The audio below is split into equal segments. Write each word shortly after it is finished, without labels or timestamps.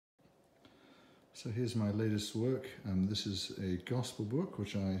So here's my latest work. This is a gospel book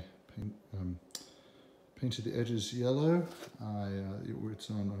which I painted the edges yellow.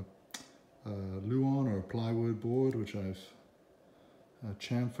 It's on a Luon or a plywood board which I've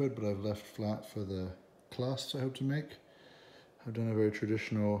chamfered, but I've left flat for the clasps I hope to make. I've done a very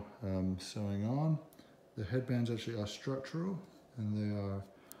traditional sewing on. The headbands actually are structural, and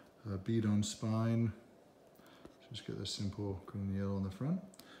they are bead-on spine. Just get the simple green and yellow on the front.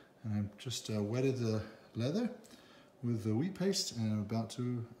 And I've just wetted the leather with the wheat paste, and I'm about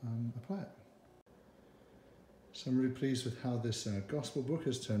to apply it. So I'm really pleased with how this gospel book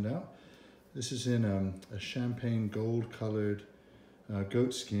has turned out. This is in a champagne gold colored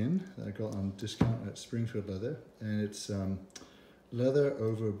goat skin that I got on discount at Springfield Leather, and it's leather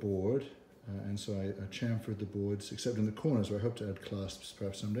over board, and so I chamfered the boards except in the corners where I hope to add clasps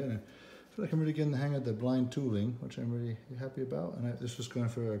perhaps someday. And I feel like I'm really getting the hang of the blind tooling, which I'm really happy about. And this was going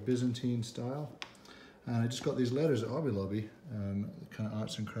for a Byzantine style, and I just got these letters at Hobby Lobby, kind of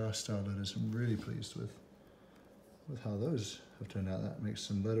arts and crafts style letters. I'm really pleased with how those have turned out. That makes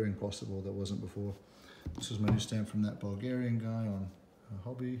some lettering possible that wasn't before. This was my new stamp from that Bulgarian guy on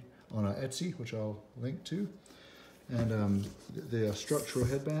Etsy, which I'll link to. And they are structural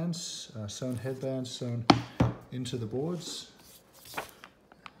headbands, sewn headbands sewn into the boards.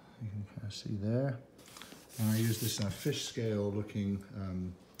 You can kind of see there. And I use this fish scale looking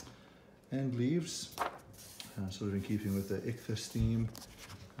end leaves, sort of in keeping with the ichthus theme.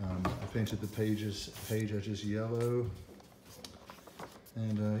 I painted the page edges yellow.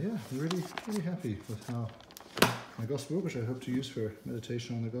 And yeah, I'm really happy with how my gospel book, which I hope to use for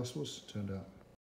meditation on the Gospels, turned out.